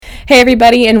Hey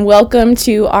everybody, and welcome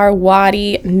to our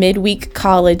Waddy Midweek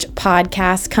College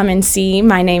podcast. Come and see.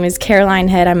 My name is Caroline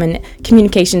Head. I'm a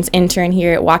communications intern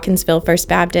here at Watkinsville First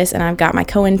Baptist, and I've got my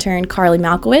co-intern Carly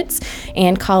Malkowitz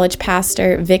and college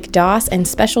pastor Vic Doss. And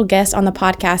special guest on the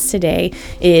podcast today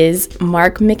is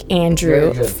Mark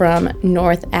McAndrew from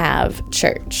North Ave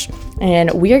Church.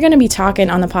 And we are going to be talking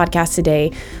on the podcast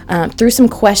today through some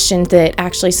questions that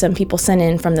actually some people sent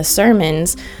in from the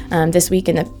sermons this week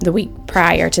and the week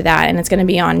prior to that. And it's going to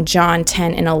be on John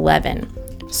 10 and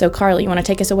 11. So Carly, you want to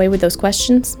take us away with those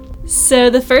questions?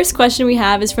 So the first question we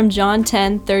have is from John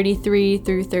 10, 33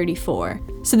 through 34.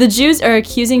 So the Jews are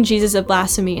accusing Jesus of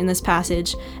blasphemy in this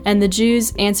passage, and the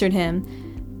Jews answered him,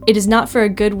 "It is not for a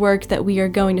good work that we are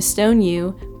going to stone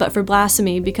you, but for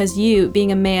blasphemy, because you,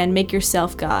 being a man, make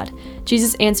yourself God."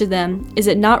 Jesus answered them, "Is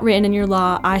it not written in your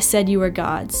law, I said you are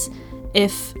gods?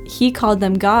 If he called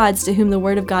them gods to whom the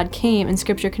word of God came, and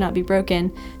scripture cannot be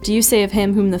broken, do you say of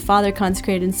him whom the Father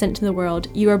consecrated and sent to the world,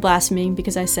 you are blaspheming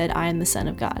because I said I am the Son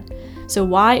of God?" So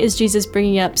why is Jesus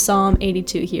bringing up Psalm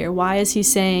 82 here? Why is he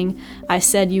saying, I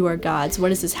said you are gods? What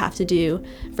does this have to do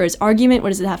for his argument? What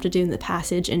does it have to do in the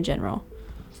passage in general?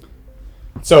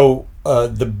 So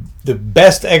the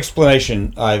best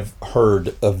explanation I've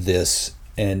heard of this,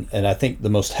 and I think the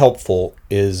most helpful,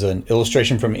 is an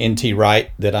illustration from N.T. Wright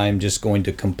that I'm just going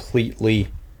to completely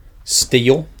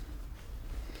steal.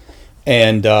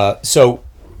 And so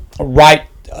Wright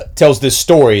tells this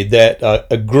story that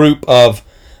a group of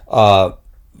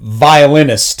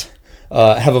violinists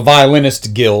have a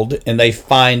violinist guild, and they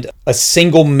find a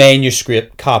single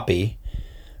manuscript copy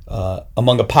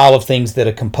among a pile of things that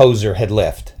a composer had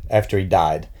left after he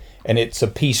died. And it's a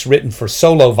piece written for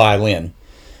solo violin,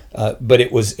 but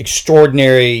it was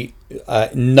extraordinary.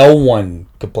 No one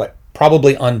could play,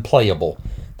 probably unplayable,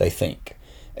 they think.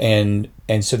 And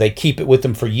so they keep it with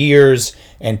them for years,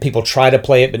 and people try to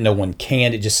play it, but no one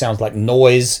can. It just sounds like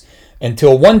noise,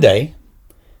 until one day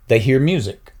they hear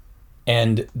music,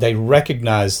 and they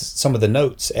recognize some of the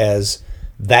notes as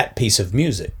that piece of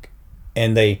music.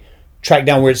 And they track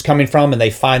down where it's coming from, and they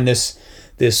find this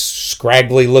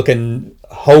scraggly looking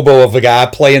hobo of a guy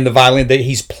playing the violin. That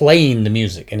he's playing the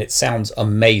music, and it sounds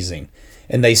amazing.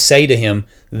 And they say to him,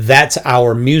 "That's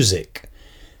our music."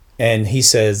 And he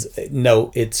says,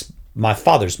 "No, it's my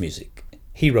Father's music.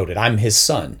 He wrote it. I'm his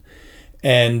son."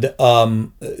 And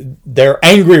they're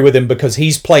angry with him because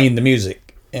he's playing the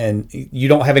music, and you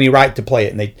don't have any right to play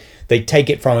it. And they take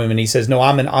it from him, and he says, "No,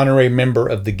 I'm an honorary member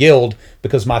of the guild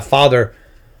because my father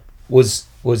was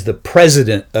the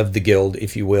president of the guild,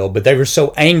 if you will." But they were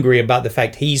so angry about the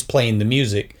fact he's playing the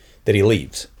music that he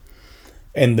leaves,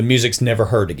 and the music's never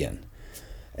heard again.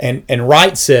 And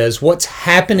Wright says what's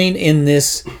happening in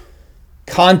this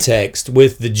context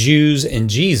with the Jews and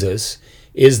Jesus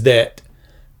is that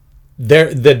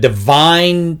the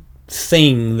divine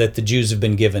thing that the Jews have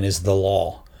been given is the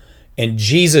law. And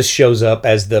Jesus shows up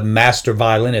as the master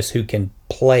violinist who can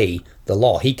play the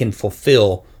law. He can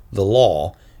fulfill the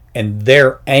law. And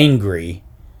they're angry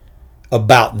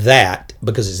about that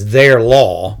because it's their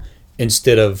law,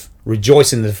 instead of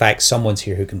rejoicing in the fact someone's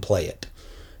here who can play it.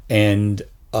 And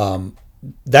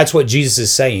that's what Jesus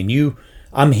is saying.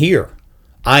 I'm here.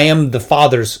 I am the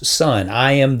Father's son.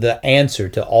 I am the answer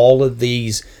to all of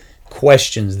these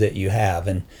questions that you have.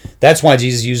 And that's why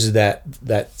Jesus uses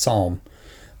that psalm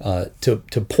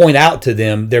to point out to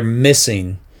them they're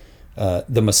missing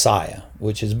the Messiah,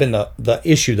 which has been the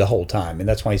issue the whole time. And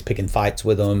that's why he's picking fights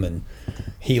with them and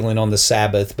healing on the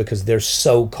Sabbath, because they're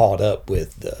so caught up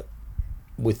with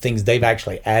things they've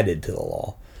actually added to the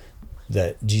law,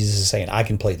 that Jesus is saying, I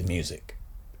can play the music,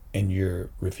 and you're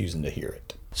refusing to hear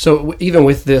it. So even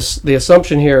with this, the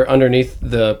assumption here underneath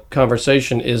the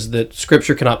conversation is that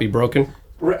Scripture cannot be broken.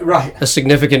 Right. A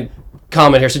significant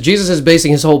comment here. So Jesus is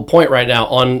basing his whole point right now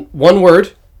on one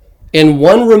word in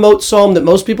one remote psalm that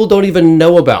most people don't even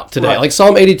know about today. Right. Like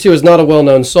Psalm 82 is not a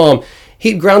well-known psalm.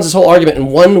 He grounds his whole argument in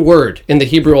one word in the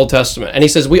Hebrew Old Testament. And he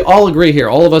says, we all agree here,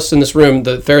 all of us in this room,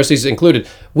 the Pharisees included,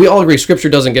 we all agree Scripture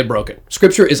doesn't get broken.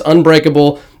 Scripture is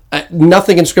unbreakable.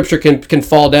 Nothing in Scripture can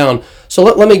fall down. So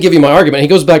let me give you my argument. He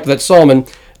goes back to that psalm, and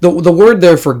the word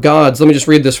there for gods, let me just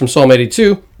read this from Psalm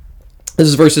 82. This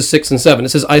is verses 6 and 7. It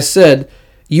says, I said,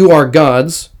 you are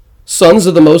gods, sons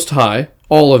of the Most High,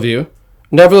 all of you.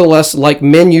 Nevertheless, like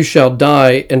men you shall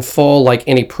die and fall like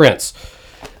any prince.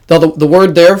 Now, the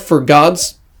word there for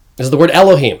gods is the word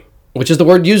Elohim, which is the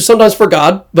word used sometimes for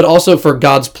God, but also for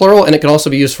gods plural, and it can also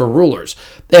be used for rulers.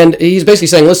 And he's basically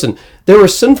saying, listen, there were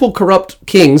sinful, corrupt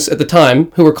kings at the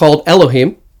time who were called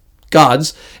Elohim,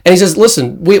 gods. And he says,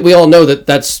 listen, we all know that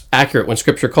that's accurate. When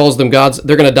Scripture calls them gods,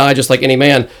 they're going to die just like any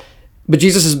man. But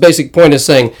Jesus' basic point is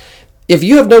saying, if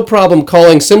you have no problem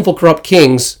calling sinful, corrupt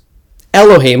kings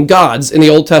Elohim, gods, in the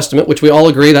Old Testament, which we all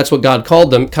agree that's what God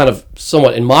called them, kind of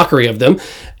somewhat in mockery of them,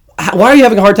 why are you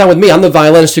having a hard time with me? I'm the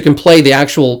violinist who can play the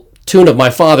actual tune of my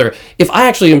Father. If I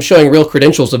actually am showing real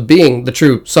credentials of being the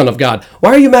true Son of God,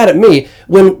 why are you mad at me?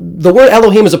 When the word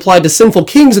Elohim is applied to sinful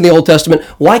kings in the Old Testament,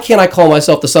 why can't I call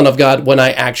myself the Son of God when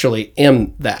I actually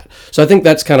am that? So I think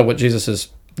that's kind of what Jesus is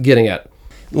getting at.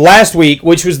 Last week,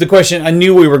 which was the question I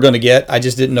knew we were going to get, I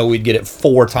just didn't know we'd get it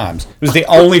 4 times. It was the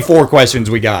only 4 questions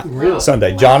we got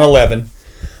Sunday. John 11,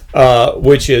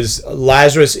 which is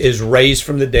Lazarus is raised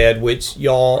from the dead, which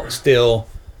y'all still,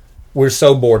 we're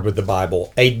so bored with the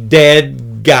Bible. A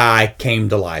dead guy came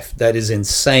to life. That is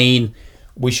insane.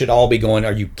 We should all be going,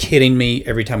 are you kidding me,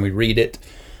 every time we read it?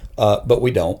 But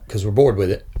we don't, because we're bored with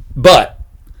it. But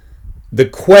the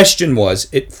question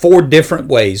was, 4 different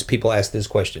ways people asked this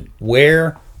question.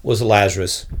 Where was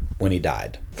Lazarus when he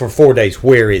died? For 4 days,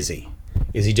 where is he?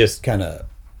 Is he just kind of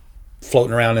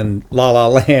floating around in La La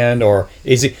Land? Or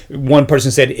is he, one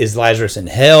person said, is Lazarus in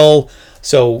hell?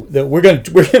 So we're gonna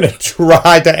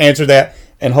try to answer that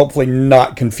and hopefully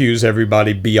not confuse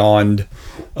everybody beyond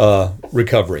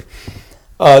recovery.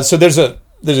 So there's a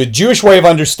Jewish way of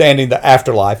understanding the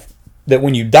afterlife, that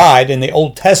when you died in the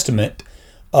Old Testament,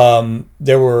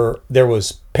 there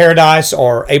was paradise,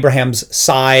 or Abraham's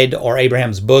side, or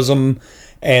Abraham's bosom,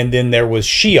 and then there was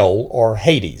Sheol, or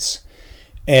Hades.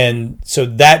 And so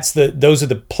those are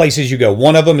the places you go.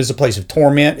 One of them is a place of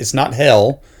torment. It's not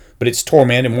hell, but it's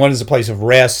torment, and one is a place of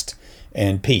rest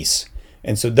and peace.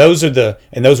 And so those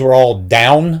were all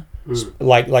down,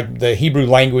 like the Hebrew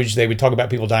language. They would talk about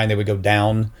people dying, they would go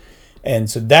down, and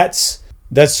so that's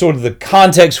sort of the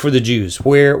context for the Jews.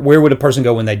 Where would a person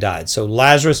go when they died? So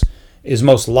Lazarus is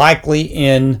most likely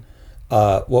in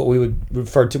what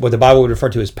the Bible would refer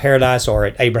to as paradise, or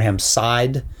at Abraham's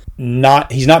side.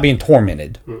 He's not being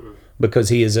tormented, because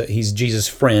he's Jesus'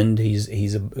 friend.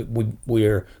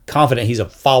 We're confident he's a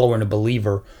follower and a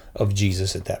believer of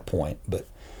Jesus at that point. But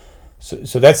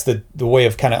so that's the way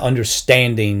of kind of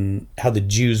understanding how the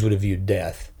Jews would have viewed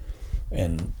death.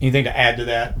 And anything to add to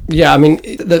that? Yeah, I mean,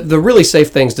 the really safe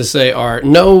things to say are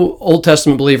no Old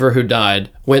Testament believer who died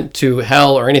went to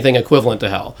hell or anything equivalent to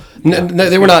hell.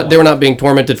 They were not being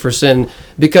tormented for sin,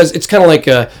 because it's kind of like,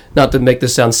 not to make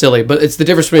this sound silly, but it's the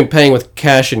difference between paying with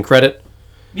cash and credit.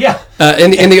 Yeah.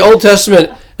 In the Old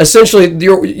Testament, essentially,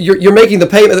 you're making the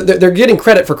payment. They're getting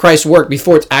credit for Christ's work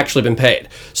before it's actually been paid.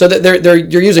 So that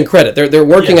you're using credit. They're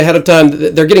working ahead of time.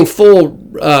 They're getting full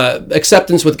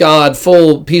acceptance with God,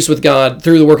 full peace with God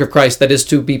through the work of Christ that is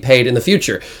to be paid in the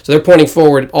future. So they're pointing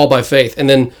forward all by faith, and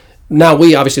then now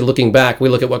we, obviously looking back, we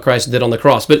look at what Christ did on the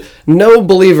cross. But no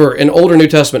believer in Old or New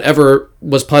Testament ever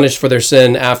was punished for their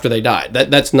sin after they died.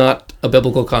 That's not a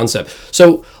biblical concept.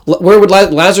 So where would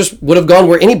Lazarus would have gone?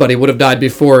 Where anybody would have died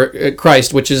before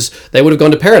Christ, which is they would have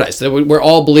gone to paradise, where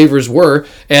all believers were,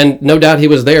 and no doubt he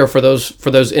was there for those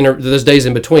days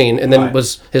in between, and then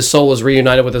his soul was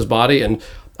reunited with his body. And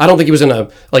I don't think he was in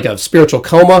a spiritual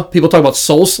coma. People talk about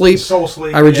soul sleep. Soul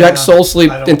sleep. I reject soul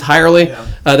sleep entirely. Yeah.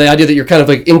 The idea that you're kind of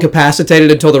like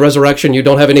incapacitated until the resurrection, you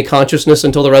don't have any consciousness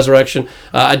until the resurrection.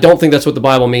 I don't think that's what the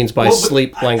Bible means by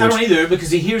sleep language. I don't either, because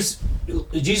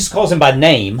Jesus calls him by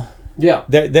name. Yeah.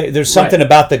 There's something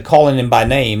about the calling him by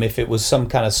name. If it was some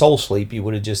kind of soul sleep, you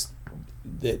would have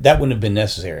that wouldn't have been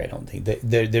necessary, I don't think.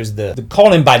 There's the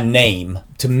calling him by name,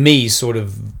 to me, sort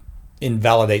of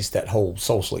invalidates that whole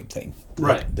soul sleep thing.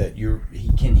 Right. That he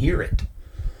can hear it.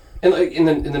 And in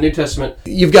the New Testament,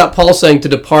 you've got Paul saying to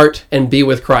depart and be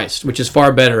with Christ, which is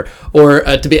far better. Or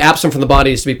to be absent from the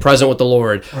body is to be present with the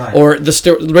Lord. Right. Or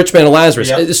the rich man Lazarus.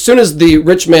 Yep. As soon as the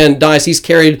rich man dies, he's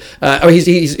carried,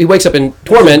 he wakes up in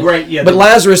torment. But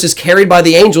Lazarus is carried by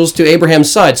the angels to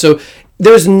Abraham's side. So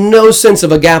there's no sense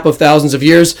of a gap of thousands of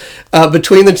years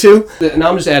between the two. And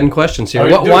I'm just adding questions here.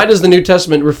 Why does the New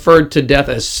Testament refer to death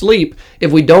as sleep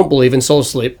if we don't believe in soul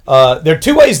sleep? There are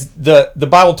 2 ways the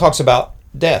Bible talks about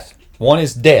death. One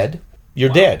is dead. You're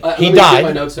dead. He died. Get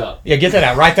my notes out. Yeah, get that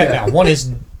out. Write that down. One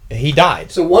is he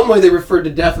died. So one way they referred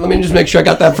to death. Let me just make sure I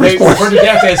got that first point. They refer to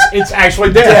death as it's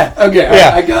actually death. Yeah. Okay.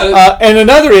 Yeah. I got it. And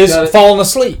another is falling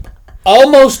asleep.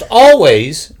 Almost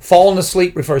always, falling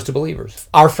asleep refers to believers.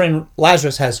 Our friend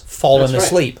Lazarus has fallen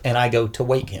asleep, and I go to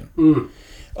wake him.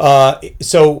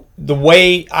 So the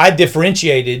way I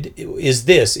differentiated is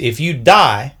this: if you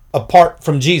die apart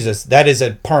from Jesus, that is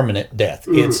a permanent death.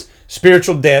 It's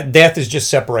spiritual death. Death is just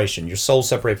separation. Your soul's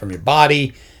separated from your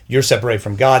body. You're separated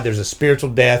from God. There's a spiritual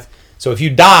death. So if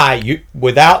you die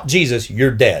without Jesus,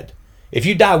 you're dead. If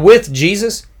you die with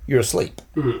Jesus, you're asleep.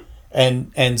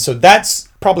 And so that's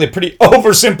probably a pretty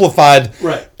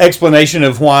oversimplified explanation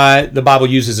of why the Bible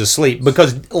uses asleep,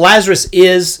 because Lazarus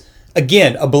is,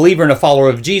 again, a believer and a follower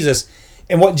of Jesus.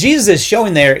 And what Jesus is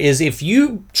showing there is if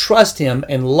you trust him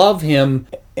and love him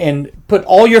and put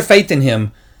all your faith in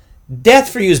him, death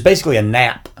for you is basically a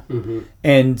nap.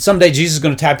 And someday Jesus is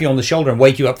going to tap you on the shoulder and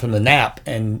wake you up from the nap,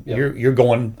 and you're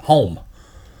going home.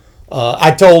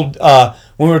 I told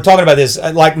when we were talking about this,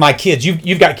 like my kids,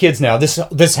 you've got kids now.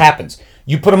 This happens.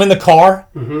 You put them in the car,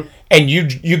 and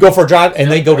you go for a drive, and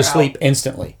they go to sleep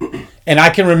instantly. And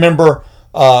I can remember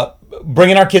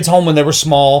bringing our kids home when they were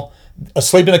small,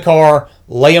 asleep in the car,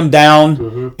 lay them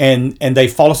down, and they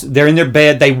fall asleep. They're in their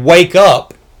bed. They wake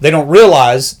up. They don't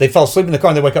realize they fell asleep in the car,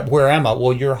 and they wake up. Where am I?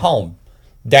 Well, you're home.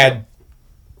 Dad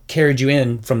carried you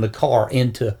in from the car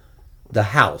into the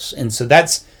house. And so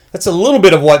that's a little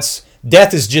bit of what's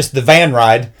death is, just the van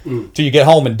ride till you get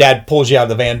home, and Dad pulls you out of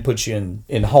the van, puts you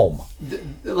in home.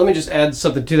 Let me just add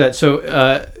something to that. So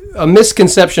a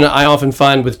misconception I often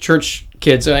find with church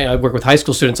kids, I work with high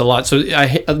school students a lot, so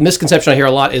a misconception I hear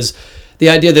a lot is the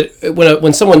idea that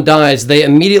when someone dies, they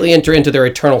immediately enter into their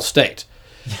eternal state,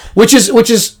 which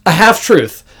is a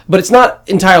half-truth. But it's not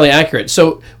entirely accurate.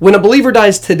 So when a believer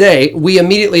dies today, we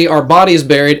immediately, our body is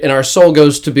buried and our soul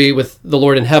goes to be with the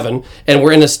Lord in heaven, and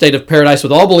we're in a state of paradise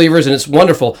with all believers, and it's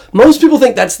wonderful. Most people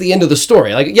think that's the end of the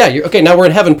story. Like, okay, now we're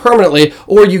in heaven permanently,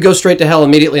 or you go straight to hell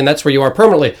immediately, and that's where you are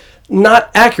permanently.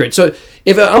 Not accurate. So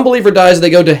if an unbeliever dies, they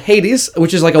go to Hades,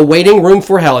 which is like a waiting room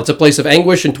for hell. It's a place of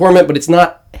anguish and torment, but it's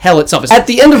not hell itself. At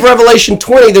the end of Revelation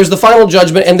 20, there's the final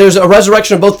judgment, and there's a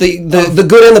resurrection of both the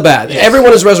good and the bad. Yes.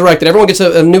 Everyone is resurrected. Everyone gets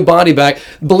a new body back.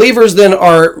 Believers then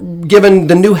are given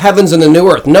the new heavens and the new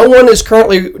earth. No one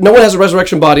has a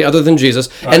resurrection body other than Jesus,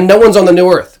 and no one's on the new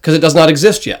earth because it does not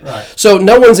exist yet. Right. So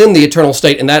no one's in the eternal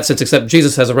state in that sense, except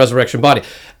Jesus has a resurrection body.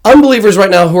 Unbelievers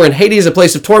right now who are in Hades, a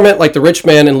place of torment, like the rich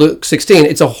man in Luke 16,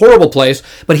 it's a horrible place,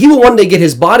 but he will one day get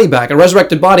his body back, a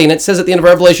resurrected body, and it says at the end of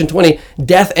Revelation 20,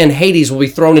 death and Hades will be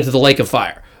thrown into the lake of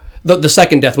fire, the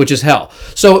second death, which is hell.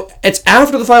 So it's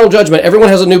after the final judgment, everyone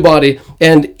has a new body,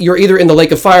 and you're either in the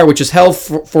lake of fire, which is hell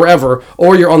forever,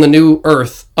 or you're on the new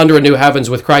earth, under a new heavens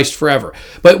with Christ forever.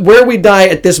 But where we die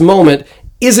at this moment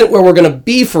isn't where we're going to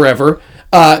be forever,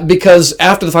 because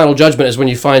after the final judgment is when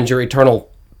you find your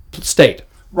eternal state.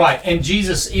 Right, and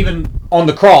Jesus, even on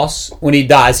the cross, when he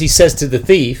dies, he says to the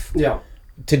thief,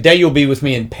 today you'll be with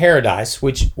me in paradise,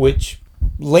 which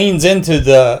leans into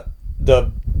the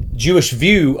Jewish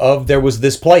view of there was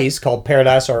this place called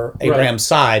paradise, or Abraham's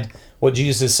side. What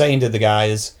Jesus is saying to the guy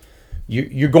is,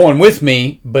 you're going with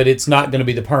me, but it's not going to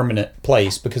be the permanent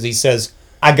place, because he says,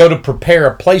 I go to prepare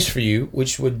a place for you,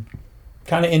 which would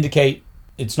kind of indicate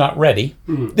it's not ready.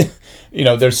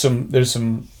 There's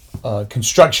some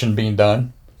construction being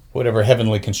done, whatever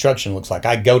heavenly construction looks like.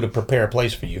 I go to prepare a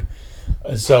place for you.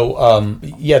 So,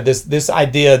 this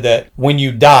idea that when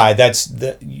you die, that's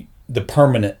the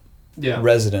permanent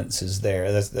residence is there.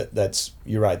 That's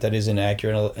you're right. That is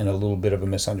inaccurate and a little bit of a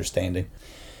misunderstanding.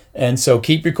 And so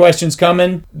keep your questions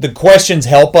coming. The questions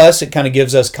help us. It kind of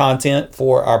gives us content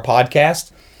for our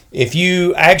podcast. If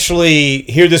you actually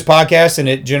hear this podcast and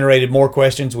it generated more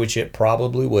questions, which it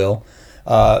probably will,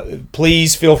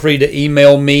 please feel free to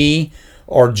email me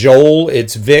or Joel.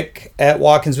 It's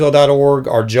vic@watkinsville.org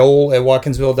or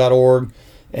joel@watkinsville.org.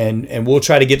 And we'll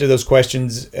try to get to those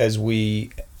questions as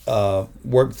we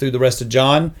work through the rest of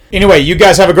John. Anyway, you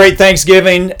guys have a great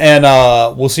Thanksgiving, and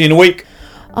we'll see you in a week.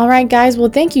 All right, guys. Well,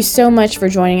 thank you so much for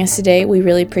joining us today. We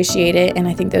really appreciate it, and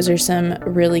I think those are some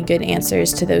really good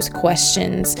answers to those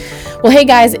questions. Well, hey,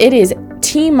 guys, it is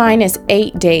T-minus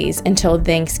 8 days until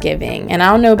Thanksgiving, and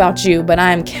I don't know about you, but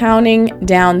I'm counting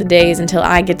down the days until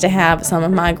I get to have some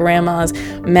of my grandma's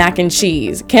mac and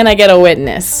cheese. Can I get a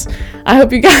witness? I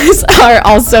hope you guys are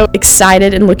also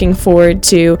excited and looking forward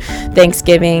to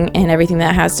Thanksgiving and everything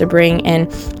that has to bring. And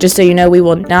just so you know, we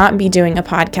will not be doing a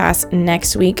podcast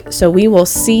next week, so we will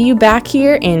see you back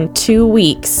here in 2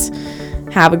 weeks.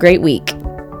 Have a great week.